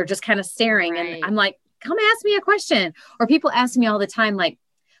kids are just kind of staring. Right. And I'm like, come ask me a question. Or people ask me all the time, like,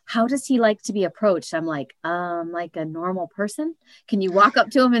 how does he like to be approached? I'm like a normal person. Can you walk up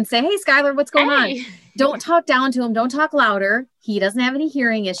to him and say, hey, Skylar, what's going on? Don't talk down to him. Don't talk louder. He doesn't have any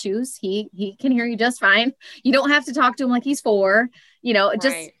hearing issues. He can hear you just fine. You don't have to talk to him like he's 4,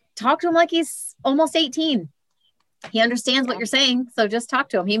 just talk to him like he's almost 18. He understands what you're saying. So just talk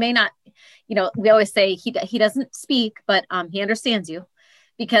to him. He may not, we always say he doesn't speak, but he understands you,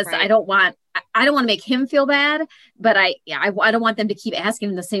 because I don't want to make him feel bad, but I don't want them to keep asking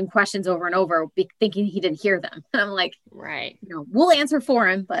him the same questions over and over, thinking he didn't hear them. And I'm like, we'll answer for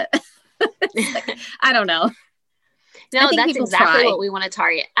him, but I don't know. No, that's exactly what we want to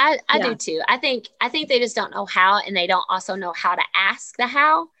target. I do too. I think they just don't know how, and they don't also know how to ask the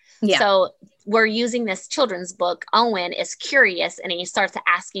how. Yeah. So we're using this children's book. Owen is curious, and he starts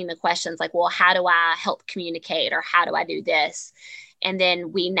asking the questions like, well, how do I help communicate, or how do I do this? And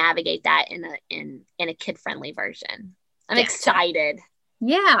then we navigate that in a kid-friendly version. I'm excited.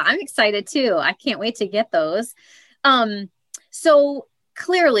 Yeah, I'm excited too. I can't wait to get those. So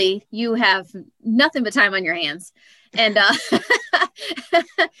clearly you have nothing but time on your hands. And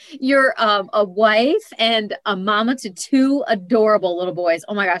you're a wife and a mama to 2 adorable little boys.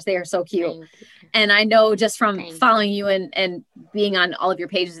 Oh my gosh, they are so cute. And I know just from following you and being on all of your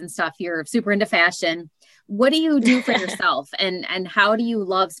pages and stuff, you're super into fashion. What do you do for yourself? And how do you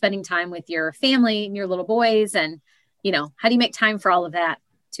love spending time with your family and your little boys? And, how do you make time for all of that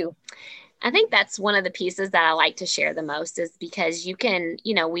too? I think that's one of the pieces that I like to share the most, is because you can,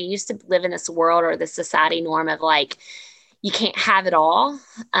 we used to live in this world, or the society norm of like, you can't have it all.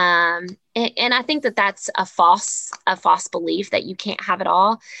 And I think that that's a false belief that you can't have it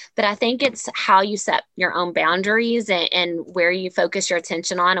all. But I think it's how you set your own boundaries and where you focus your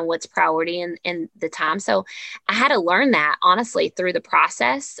attention on and what's priority in the time. So I had to learn that honestly through the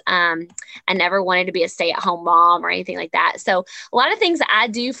process. I never wanted to be a stay-at-home mom or anything like that. So a lot of things that I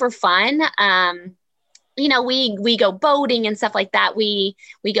do for fun, we go boating and stuff like that. We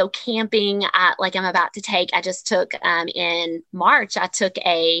go camping. Like I'm about to take, I just took, in March, I took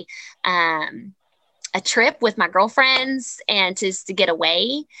a trip with my girlfriends and just to get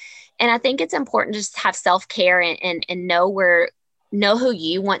away. And I think it's important to just have self-care and know who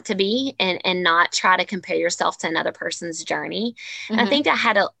you want to be and not try to compare yourself to another person's journey. Mm-hmm. And I think I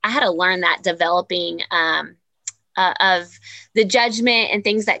had to learn that developing, of the judgment and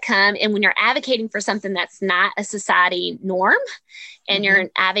things that come. And when you're advocating for something that's not a society norm, and you're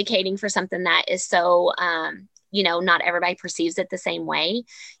advocating for something that is so, not everybody perceives it the same way,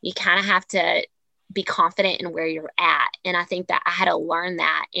 you kind of have to be confident in where you're at. And I think that I had to learn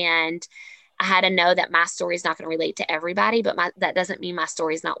that. And I had to know that my story is not going to relate to everybody, but that doesn't mean my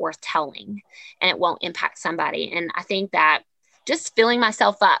story is not worth telling and it won't impact somebody. And I think that just filling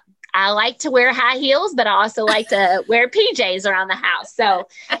myself up. I like to wear high heels, but I also like to wear PJs around the house. So,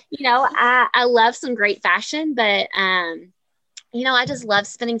 I love some great fashion, but, I just love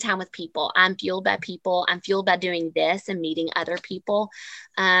spending time with people. I'm fueled by people. I'm fueled by doing this and meeting other people.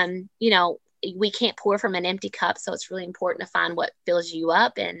 We can't pour from an empty cup. So it's really important to find what fills you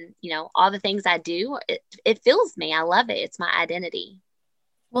up. And, all the things I do, it fills me. I love it. It's my identity.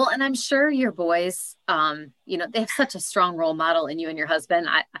 Well, and I'm sure your boys, they have such a strong role model in you and your husband.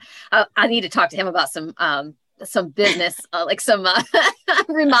 I need to talk to him about some business, like some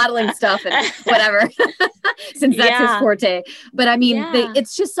remodeling stuff and whatever, since that's his forte. But I mean,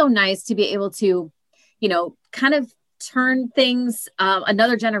 it's just so nice to be able to, kind of turn things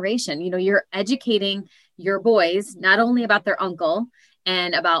another generation. You're educating your boys not only about their uncle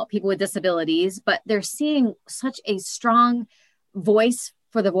and about people with disabilities, but they're seeing such a strong voice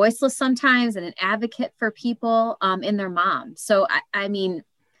for the voiceless sometimes, and an advocate for people in their mom. So, I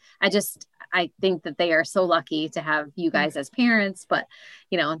think that they are so lucky to have you guys as parents, but,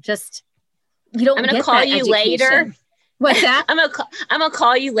 you don't I'm going to call you later. What's that? I'm gonna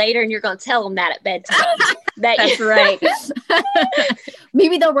call you later and you're gonna tell them that at bedtime. That's right.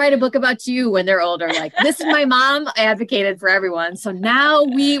 Maybe they'll write a book about you when they're older. Like, this is my mom advocated for everyone. So now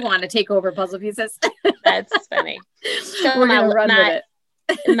we want to take over puzzle pieces. That's funny. So we're going to run with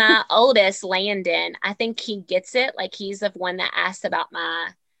it. My oldest, Landon, I think he gets it. Like, he's the one that asked about my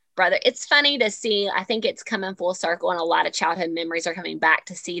brother. It's funny to see. I think it's coming full circle and a lot of childhood memories are coming back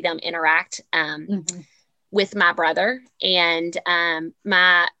to see them interact with my brother. And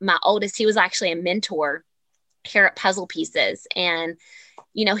my oldest, he was actually a mentor here at Puzzle Pieces. And,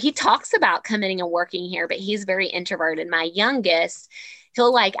 you know, he talks about coming and working here, but he's very introverted. My youngest,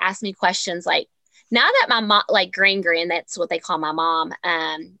 he'll like ask me questions like, now that my mom, like Gran, that's what they call my mom,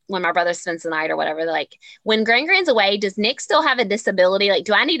 when my brother spends the night or whatever, they're like, when Gran's away, does Nick still have a disability? Like,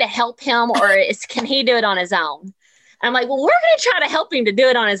 do I need to help him or can he do it on his own? And I'm like, well, we're going to try to help him to do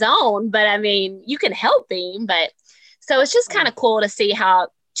it on his own. But I mean, you can help him. But so it's just kind of cool to see how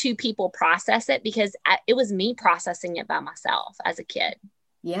two people process it, because it was me processing it by myself as a kid.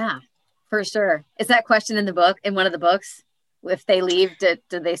 Yeah, for sure. Is that question in the book, in one of the books? If they leave, do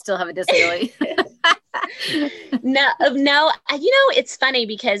they still have a disability? No. You know, it's funny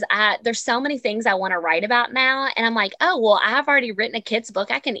because there's so many things I want to write about now. And I'm like, oh, well, I've already written a kid's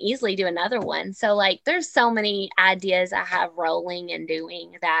book. I can easily do another one. So like, there's so many ideas I have rolling and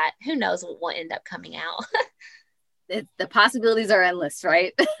doing that who knows what will end up coming out. The possibilities are endless,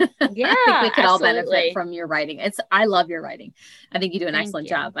 right? Yeah, I think we could all absolutely. benefit from your writing. I love your writing. I think you do an excellent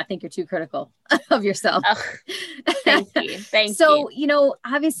job. I think you're too critical of yourself. Oh, thank you. So, you know,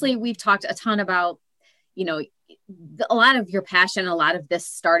 obviously we've talked a ton about, you know, a lot of your passion, a lot of this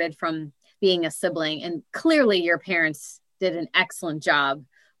started from being a sibling, and clearly your parents did an excellent job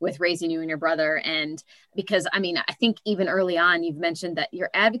with raising you and your brother. And because, I mean, I think even early on, you've mentioned that your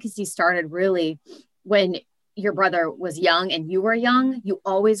advocacy started really when your brother was young and you were young. You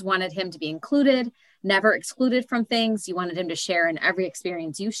always wanted him to be included, never excluded from things. You wanted him to share in every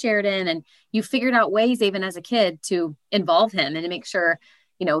experience you shared in, and you figured out ways, even as a kid, to involve him and to make sure,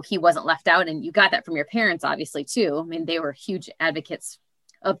 you know, he wasn't left out. And you got that from your parents, obviously, too. I mean, they were huge advocates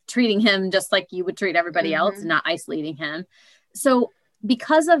of treating him just like you would treat everybody else and not isolating him. So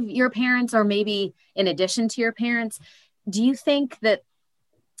because of your parents, or maybe in addition to your parents, do you think that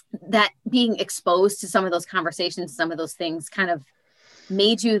being exposed to some of those conversations, some of those things kind of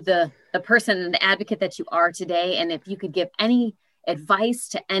made you the person and the advocate that you are today? And if you could give any advice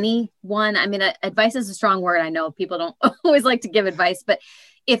to anyone, I mean, advice is a strong word. I know people don't always like to give advice, but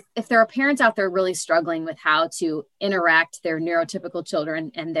if there are parents out there really struggling with how to interact their neurotypical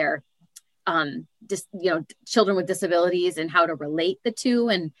children and their children with disabilities, and how to relate the two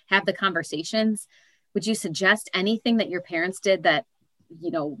and have the conversations, would you suggest anything that your parents did that, you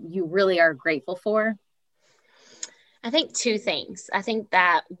know, you really are grateful for? I think two things. I think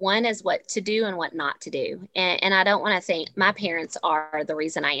that one is what to do and what not to do. And I don't want to think my parents are the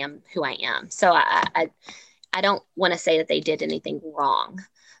reason I am who I am. So I don't want to say that they did anything wrong.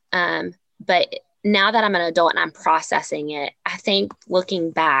 But now that I'm an adult and I'm processing it, I think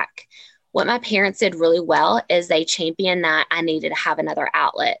looking back, what my parents did really well is they championed that I needed to have another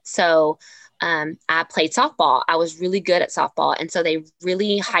outlet. So I played softball. I was really good at softball. And so they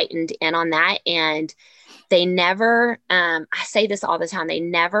really heightened in on that. And they never, I say this all the time, they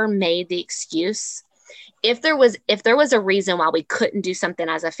never made the excuse. If there was a reason why we couldn't do something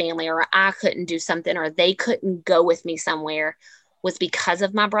as a family, or I couldn't do something, or they couldn't go with me somewhere, was because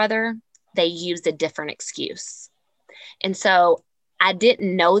of my brother, they used a different excuse. And so I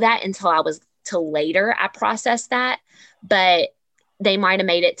didn't know that till later I processed that, but they might have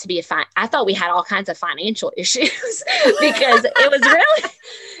made it to be I thought we had all kinds of financial issues because it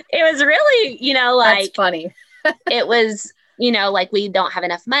was really, you know, like, that's funny. It was, you know, like, we don't have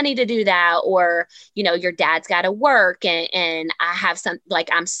enough money to do that, or, you know, your dad's got to work and I have some, like,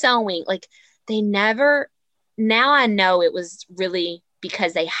 I'm sewing, like, they never, now I know it was really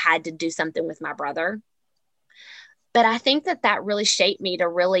because they had to do something with my brother. But I think that really shaped me to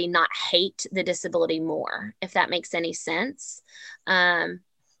really not hate the disability more, if that makes any sense.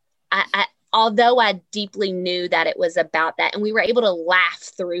 Although I deeply knew that it was about that, and we were able to laugh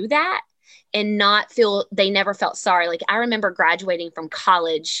through that and they never felt sorry. Like, I remember graduating from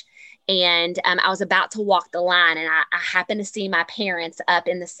college, and I was about to walk the line, and I happened to see my parents up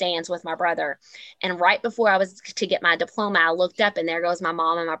in the stands with my brother. And right before I was to get my diploma, I looked up, and there goes my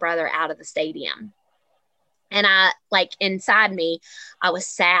mom and my brother out of the stadium. And like, inside me, I was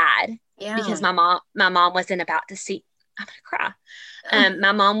sad because my mom wasn't about to see, I'm going to cry.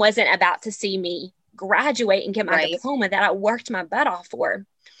 My mom wasn't about to see me graduate and get my diploma that I worked my butt off for.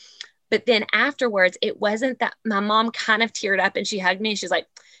 But then afterwards, it wasn't that. My mom kind of teared up and she hugged me and she's like,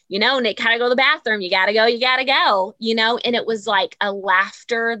 Nick, gotta go to the bathroom. You gotta go, and it was like a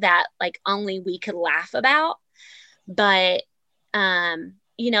laughter that like only we could laugh about. But,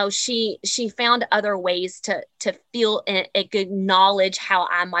 she found other ways to feel and acknowledge how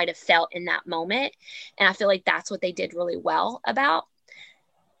I might've felt in that moment. And I feel like that's what they did really well about.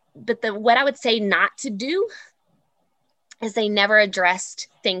 But what I would say not to do is they never addressed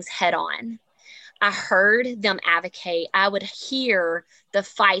things head on. I heard them advocate. I would hear the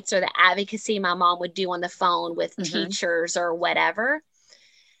fights or the advocacy my mom would do on the phone with teachers or whatever,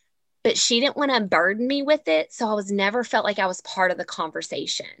 but she didn't want to burden me with it. So I was never felt like I was part of the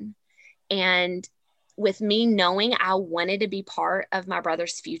conversation. And with me knowing I wanted to be part of my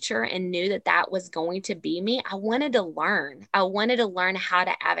brother's future and knew that that was going to be me, I wanted to learn. I wanted to learn how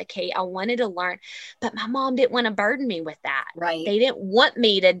to advocate. I wanted to learn, but my mom didn't want to burden me with that. Right. They didn't want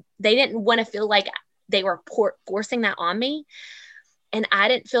to feel like they were forcing that on me. And I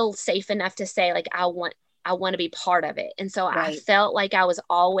didn't feel safe enough to say like, I want to be part of it. And so I felt like I was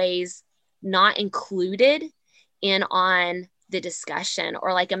always not included in on the discussion,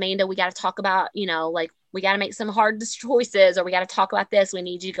 or like, Amanda, we got to talk about, like we got to make some hard choices, or we got to talk about this. We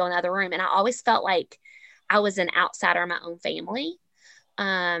need you to go in the other room. And I always felt like I was an outsider in my own family.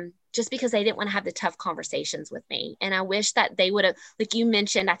 Just because they didn't want to have the tough conversations with me. And I wish that they would have, like you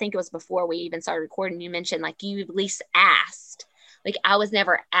mentioned, I think it was before we even started recording, you mentioned like you at least asked. Like I was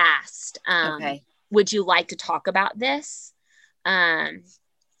never asked, would you like to talk about this?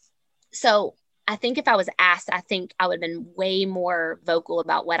 So I think if I was asked, I think I would have been way more vocal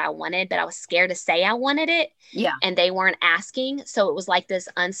about what I wanted, but I was scared to say I wanted it. Yeah. And they weren't asking. So it was like this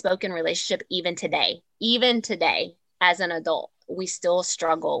unspoken relationship. Even today, as an adult, we still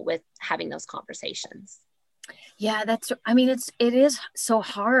struggle with having those conversations. Yeah, it is so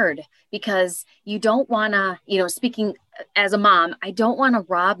hard because you don't want to, speaking as a mom, I don't want to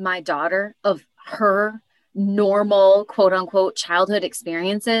rob my daughter of her normal, quote unquote, childhood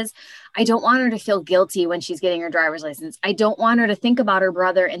experiences. I don't want her to feel guilty when she's getting her driver's license. I don't want her to think about her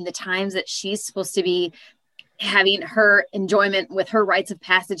brother in the times that she's supposed to be having her enjoyment with her rites of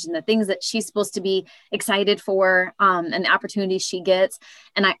passage and the things that she's supposed to be excited for, and the opportunities she gets.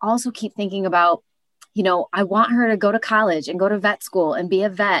 And I also keep thinking about, I want her to go to college and go to vet school and be a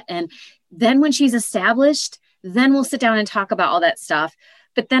vet. And then when she's established, then we'll sit down and talk about all that stuff.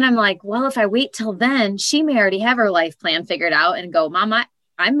 But then I'm like, well, if I wait till then, she may already have her life plan figured out and go, Mom,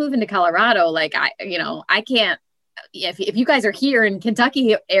 I'm moving to Colorado. Like I can't, if you guys are here in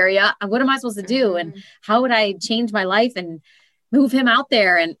Kentucky area, what am I supposed to do? And how would I change my life and move him out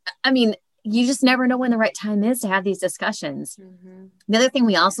there? And I mean, you just never know when the right time is to have these discussions. The other thing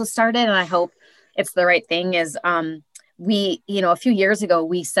we also started, and I hope it's the right thing, is we, a few years ago,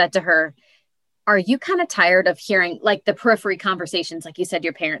 we said to her, are you kind of tired of hearing like the periphery conversations, like you said,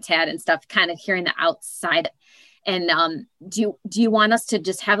 your parents had and stuff, kind of hearing the outside? And do you want us to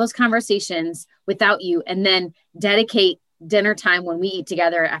just have those conversations without you and then dedicate dinner time when we eat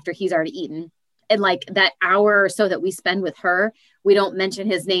together after he's already eaten? And like that hour or so that we spend with her, we don't mention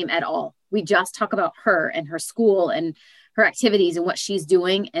his name at all. We just talk about her and her school and her activities and what she's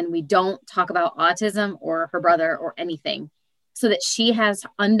doing. And we don't talk about autism or her brother or anything, so that she has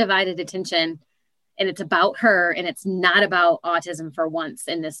undivided attention. And it's about her, and it's not about autism for once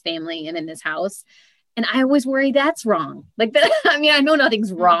in this family and in this house. And I always worry that's wrong. Like that, I mean, I know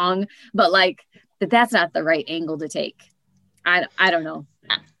nothing's wrong, but like that's not the right angle to take. I don't know.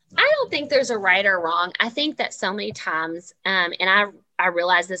 I don't think there's a right or wrong. I think that so many times, and I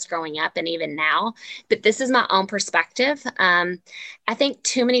realized this growing up and even now, but this is my own perspective. I think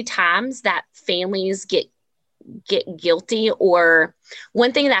too many times that families get guilty, or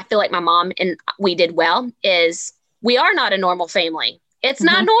one thing that I feel like my mom and we did well is we are not a normal family. It's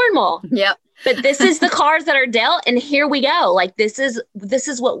not normal. Yep. But this is the cards that are dealt, and here we go. Like this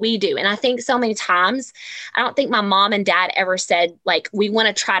is what we do. And I think so many times, I don't think my mom and dad ever said like, we want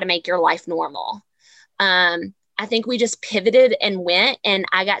to try to make your life normal. I think we just pivoted and went, and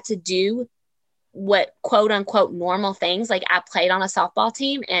I got to do what quote unquote normal things. Like I played on a softball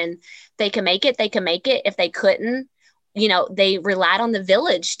team, and they can make it. If they couldn't, they relied on the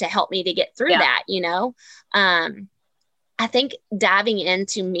village to help me to get through that, I think diving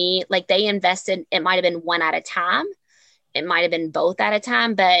into me, like they invested, it might've been one at a time. It might've been both at a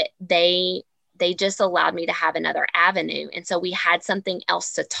time, but they just allowed me to have another avenue. And so we had something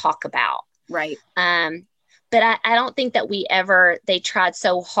else to talk about. Right. But I don't think that they tried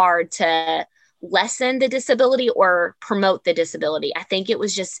so hard to lessen the disability or promote the disability. I think it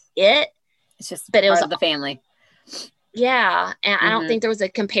was just it's just part of the family. Yeah. And I don't think there was a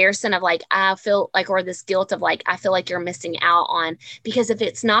comparison of like, I feel like, or this guilt of like, I feel like you're missing out on, because if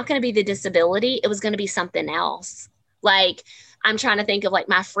it's not going to be the disability, it was going to be something else. Like, I'm trying to think of like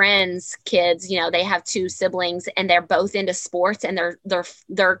my friends' kids, you know, they have 2 siblings and they're both into sports, and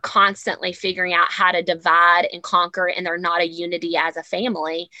they're constantly figuring out how to divide and conquer, and they're not a unity as a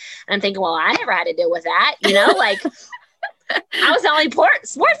family. And I'm thinking, well, I never had to deal with that, you know, like I was the only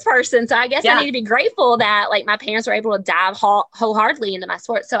sports person. So I guess I need to be grateful that like my parents were able to dive wholeheartedly into my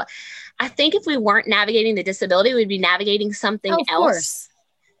sport. So I think if we weren't navigating the disability, we'd be navigating something else. Course.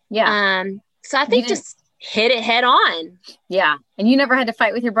 Yeah. So I think just hit it head on. Yeah. And you never had to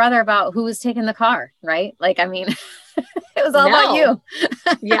fight with your brother about who was taking the car, right? Like, I mean, it was all about you.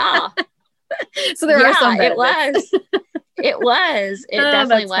 Yeah. So there are some benefits. It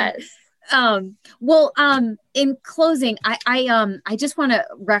definitely was. Well, in closing, I just want to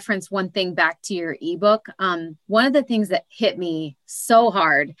reference one thing back to your ebook. One of the things that hit me so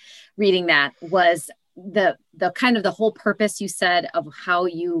hard reading that was the kind of the whole purpose you said of how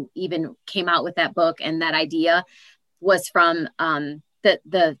you even came out with that book, and that idea was from,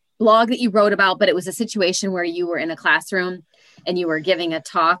 the blog that you wrote about, but it was a situation where you were in a classroom and you were giving a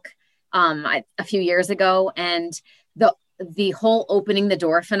talk, a few years ago, and the whole opening the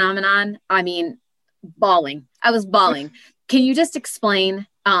door phenomenon. I mean, bawling. I was bawling. Can you just explain,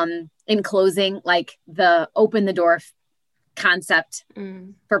 in closing, like the open the door concept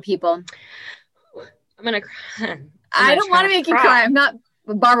for people? I'm going to cry. I don't want to make you cry. I'm not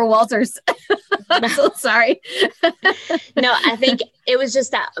Barbara Walters. I'm so sorry. No, I think it was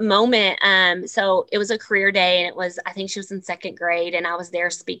just that moment. So it was a career day, and I think she was in 2nd grade, and I was there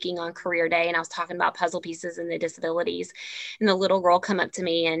speaking on career day, and I was talking about puzzle pieces and the disabilities. And the little girl come up to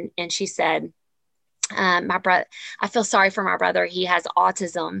me and she said, my brother, I feel sorry for my brother. He has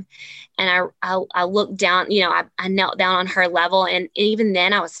autism. And I looked down, you know, I knelt down on her level. And even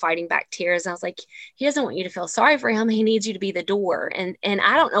then I was fighting back tears. I was like, he doesn't want you to feel sorry for him. He needs you to be the door. And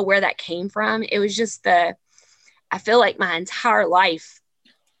I don't know where that came from. It was just I feel like my entire life,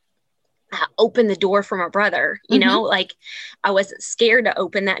 I opened the door for my brother, you know, like I wasn't scared to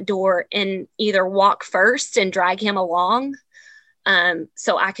open that door and either walk first and drag him along,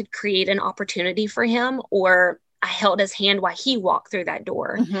 so I could create an opportunity for him, or I held his hand while he walked through that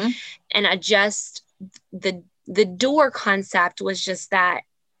door. And I just, the door concept was just that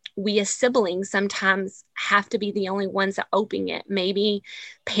we as siblings sometimes have to be the only ones that open it. Maybe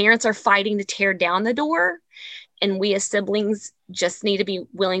parents are fighting to tear down the door, and we as siblings just need to be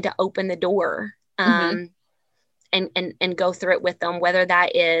willing to open the door, and go through it with them, whether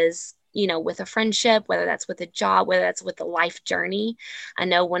that is, you know, with a friendship, whether that's with a job, whether that's with a life journey. I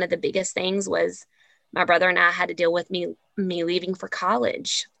know one of the biggest things was my brother and I had to deal with me leaving for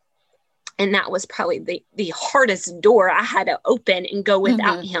college. And that was probably the hardest door I had to open and go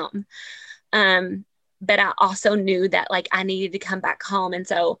without him. But I also knew that like I needed to come back home. And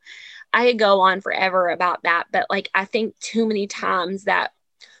so I could go on forever about that. But like, I think too many times that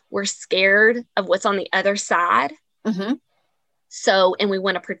we're scared of what's on the other side. So, and we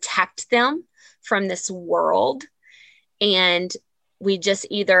want to protect them from this world. And we just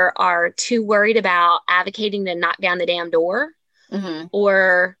either are too worried about advocating to knock down the damn door,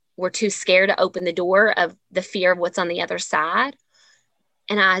 or we're too scared to open the door of the fear of what's on the other side.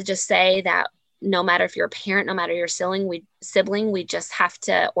 And I just say that no matter if you're a parent, no matter your sibling, we just have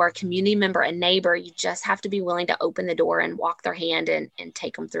to, or a community member, a neighbor, you just have to be willing to open the door and walk their hand and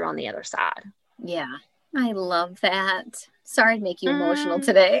take them through on the other side. Yeah. I love that. Sorry to make you emotional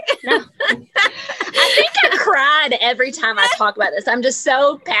today. No. I think I cried every time I talk about this. I'm just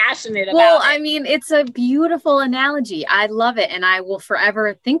so passionate about it. Well, I mean, it's a beautiful analogy. I love it. And I will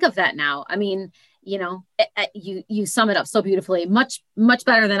forever think of that now. I mean, you know, you sum it up so beautifully, much, much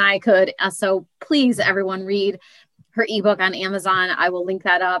better than I could. So please, everyone, read her ebook on Amazon. I will link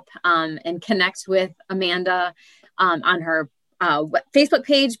that up, and connect with Amanda on her Facebook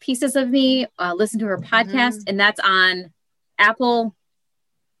page, Pieces of Me. Listen to her podcast, and that's on Apple.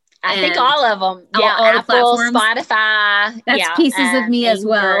 I think all of them. Yeah, all Apple, the Spotify. That's Pieces of Me as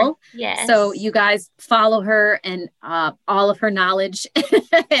well. Yes. So you guys follow her and all of her knowledge,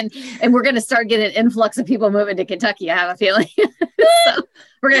 and we're going to start getting an influx of people moving to Kentucky. I have a feeling. So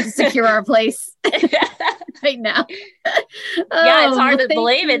we're going to secure our place right now. Yeah, it's hard to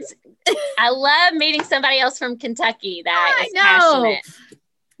believe. I love meeting somebody else from Kentucky that is passionate.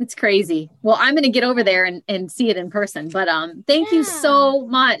 It's crazy. Well, I'm going to get over there and see it in person. But thank you so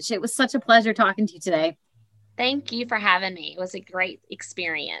much. It was such a pleasure talking to you today. Thank you for having me. It was a great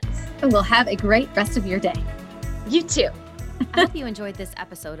experience. And we'll have a great rest of your day. You too. I hope you enjoyed this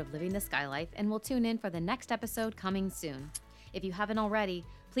episode of Living the Sky Life and will tune in for the next episode coming soon. If you haven't already,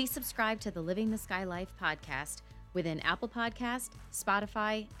 please subscribe to the Living the Sky Life podcast within Apple Podcast,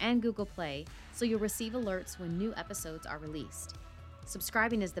 Spotify, and Google Play so you'll receive alerts when new episodes are released.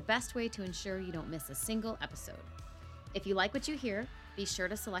 Subscribing is the best way to ensure you don't miss a single episode. If you like what you hear, be sure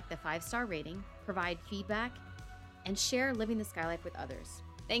to select the 5-star rating, provide feedback, and share Living the Sky Life with others.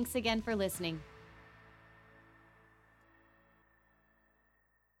 Thanks again for listening.